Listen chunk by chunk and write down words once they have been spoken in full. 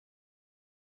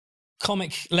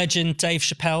Comic legend Dave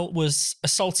Chappelle was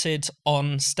assaulted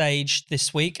on stage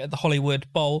this week at the Hollywood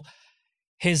Bowl.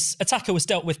 His attacker was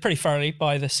dealt with pretty thoroughly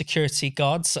by the security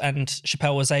guards, and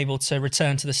Chappelle was able to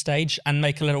return to the stage and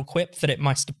make a little quip that it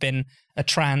must have been a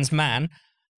trans man.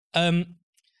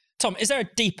 Tom, is there a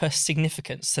deeper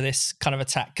significance to this kind of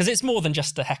attack? Because it's more than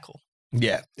just a heckle.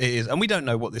 Yeah, it is. And we don't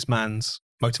know what this man's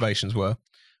motivations were.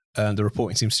 The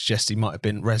reporting seems to suggest he might have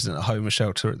been resident at a homeless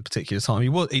shelter at the particular time.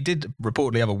 He did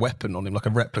reportedly have a weapon on him, like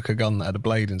a replica gun that had a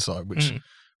blade inside, which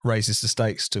raises the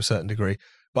stakes to a certain degree.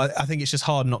 But I think it's just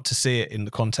hard not to see it in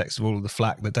the context of all of the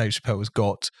flack that Dave Chappelle has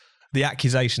got. The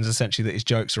accusations, essentially, that his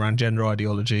jokes around gender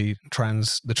ideology, the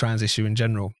trans issue in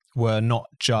general, were not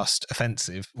just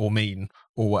offensive or mean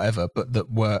or whatever, but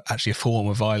that were actually a form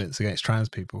of violence against trans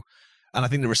people. And I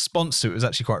think the response to it was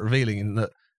actually quite revealing in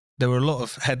that there were a lot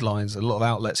of headlines, a lot of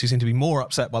outlets who seemed to be more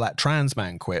upset by that trans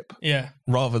man quip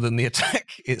rather than the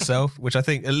attack itself, which I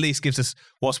think at least gives us,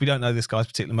 whilst we don't know this guy's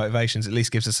particular motivations, at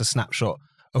least gives us a snapshot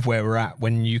of where we're at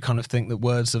when you kind of think that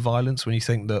words are violence, when you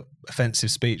think that offensive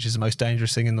speech is the most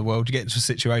dangerous thing in the world. You get into a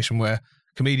situation where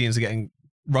comedians are getting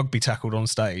rugby tackled on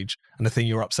stage and the thing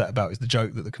you're upset about is the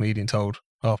joke that the comedian told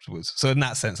afterwards. So in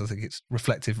that sense, I think it's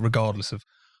reflective regardless of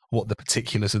what the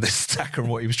particulars of this attacker and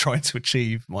what he was trying to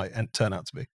achieve might turn out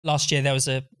to be. Last year, there was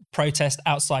a protest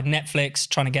outside Netflix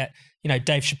trying to get,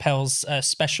 Dave Chappelle's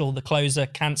special, The Closer,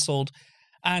 cancelled.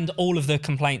 And all of the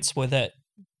complaints were that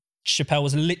Chappelle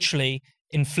was literally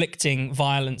inflicting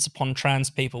violence upon trans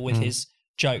people with his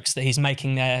jokes, that he's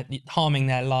harming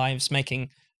their lives, making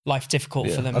life difficult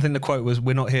for them. I think the quote was,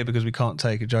 "We're not here because we can't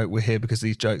take a joke. We're here because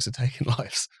these jokes are taking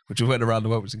lives," which went around the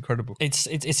world, was incredible. It's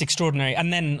extraordinary.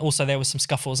 And then also there was some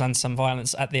scuffles and some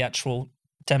violence at the actual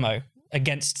demo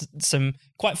against some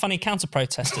quite funny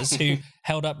counter-protesters who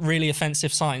held up really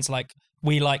offensive signs like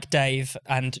 "We like Dave"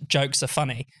 and "Jokes are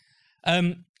funny."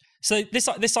 So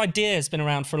this idea has been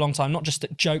around for a long time, not just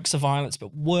that jokes are violence,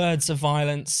 but words are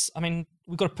violence. I mean,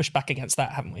 we've got to push back against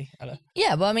that, haven't we, Ella?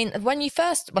 Yeah, well, I mean, when I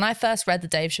first read the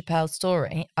Dave Chappelle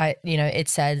story, it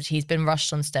said he's been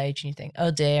rushed on stage, and you think,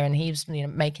 oh dear, and he was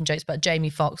making jokes about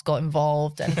Jamie Foxx got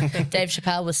involved, and Dave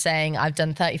Chappelle was saying, I've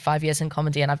done 35 years in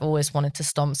comedy and I've always wanted to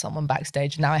stomp someone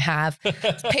backstage, and now I have.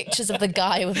 Pictures of the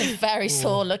guy with a very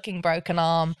sore-looking broken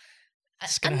arm.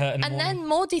 It's going to hurt in the morning. And then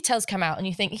more details come out, and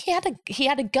you think he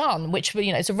had a gun, which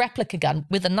it's a replica gun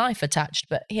with a knife attached,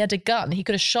 but he had a gun. He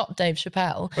could have shot Dave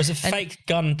Chappelle. Or it was a fake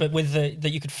gun, but with that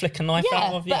you could flick a knife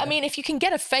out of. Yeah, but I mean, if you can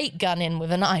get a fake gun in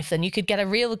with a knife, then you could get a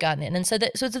real gun in. And so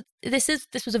this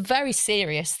was a very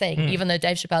serious thing, even though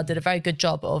Dave Chappelle did a very good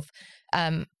job of,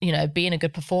 being a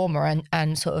good performer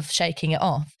and sort of shaking it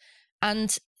off.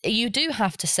 And you do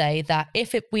have to say that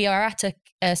we are at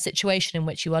a situation in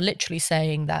which you are literally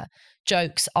saying that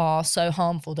jokes are so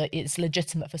harmful that it's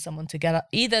legitimate for someone to get up,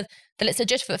 either that it's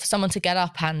legitimate for someone to get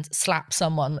up and slap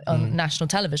someone on national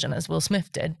television, as Will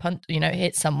Smith did,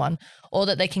 hit someone, or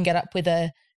that they can get up with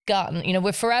a gun.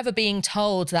 We're forever being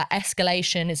told that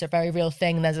escalation is a very real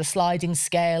thing. There's a sliding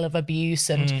scale of abuse,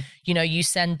 and you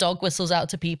send dog whistles out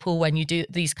to people when you do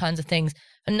these kinds of things.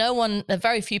 And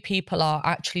very few people are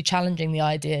actually challenging the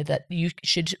idea that you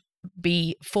should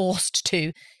be forced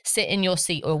to sit in your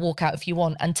seat or walk out if you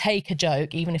want and take a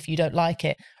joke, even if you don't like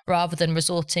it, rather than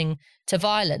resorting to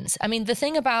violence. I mean, the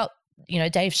thing about,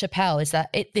 Dave Chappelle is that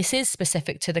this is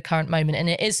specific to the current moment, and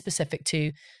it is specific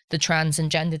to the trans and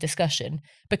gender discussion,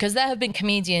 because there have been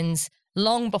comedians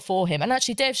long before him. And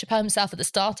actually Dave Chappelle himself at the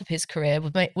start of his career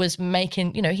was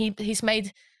making, he's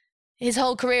made his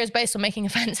whole career is based on making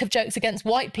offensive jokes against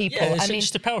white people. Yeah,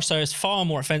 Chappelle show is far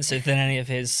more offensive than any of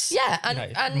his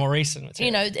and more recent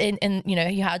material.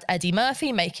 You had Eddie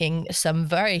Murphy making some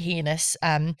very heinous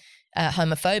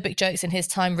homophobic jokes in his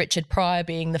time, Richard Pryor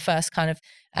being the first kind of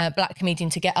black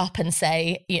comedian to get up and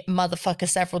say motherfucker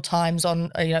several times on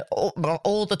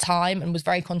all the time, and was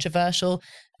very controversial.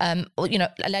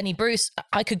 Lenny Bruce,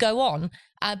 I could go on,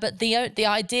 but the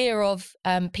idea of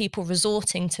people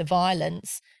resorting to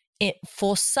violence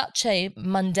for such a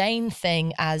mundane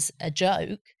thing as a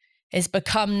joke has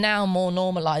become now more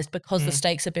normalized because the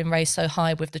stakes have been raised so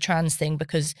high with the trans thing,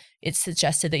 because it's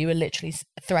suggested that you were literally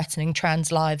threatening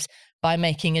trans lives by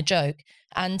making a joke.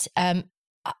 And,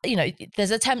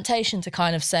 there's a temptation to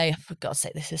kind of say, for God's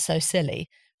sake, this is so silly.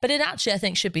 But it actually, I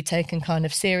think, should be taken kind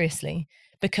of seriously,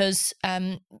 because,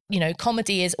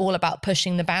 comedy is all about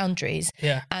pushing the boundaries.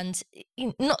 Yeah. And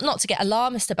not to get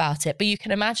alarmist about it, but you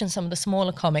can imagine some of the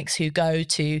smaller comics who go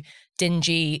to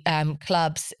dingy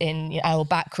clubs in our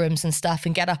back rooms and stuff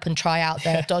and get up and try out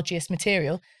their dodgiest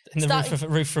material. In the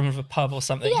roof room of a pub or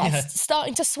something. Yes,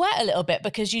 starting to sweat a little bit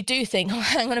because you do think, oh,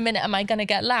 hang on a minute, am I going to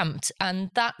get lamped? And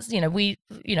that's,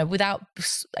 without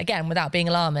being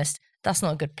alarmist, that's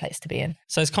not a good place to be in.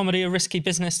 So is comedy a risky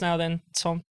business now then,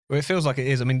 Tom? Well, it feels like it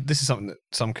is. I mean, this is something that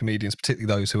some comedians, particularly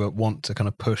those who want to kind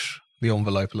of push the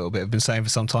envelope a little bit, have been saying for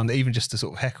some time, that even just the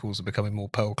sort of heckles are becoming more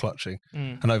pearl clutching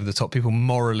and over the top. People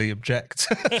morally object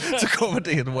to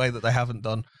comedy in a way that they haven't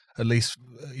done, at least,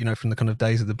 from the kind of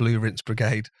days of the Blue Rinse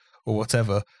Brigade or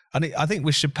whatever. And I think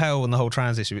with Chappelle and the whole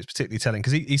trans issue, it's particularly telling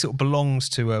because he sort of belongs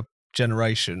to a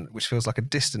generation which feels like a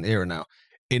distant era now,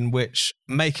 in which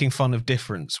making fun of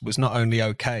difference was not only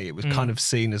okay, it was kind of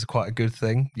seen as quite a good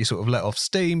thing. You sort of let off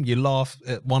steam, you laugh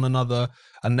at one another,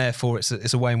 and therefore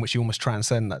it's a way in which you almost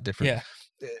transcend that difference.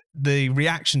 Yeah. The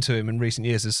reaction to him in recent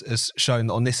years has shown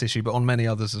that on this issue, but on many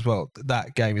others as well,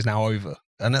 that game is now over.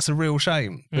 And that's a real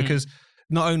shame because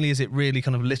not only is it really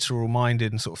kind of literal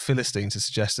minded and sort of Philistine to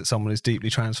suggest that someone is deeply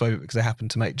transphobic because they happen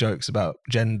to make jokes about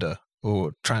gender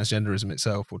or transgenderism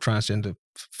itself or transgender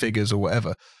figures or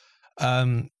whatever.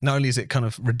 Not only is it kind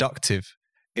of reductive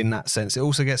in that sense, it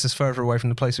also gets us further away from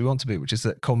the place we want to be, which is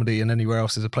that comedy and anywhere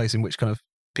else is a place in which kind of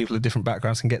people of different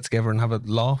backgrounds can get together and have a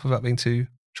laugh without being too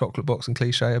chocolate box and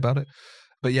cliche about it.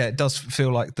 But yeah, it does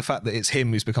feel like the fact that it's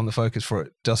him who's become the focus for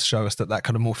it does show us that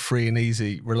kind of more free and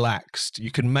easy, relaxed,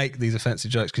 you can make these offensive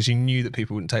jokes because you knew that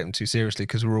people wouldn't take them too seriously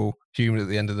because we're all human at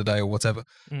the end of the day or whatever.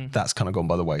 That's kind of gone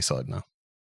by the wayside now.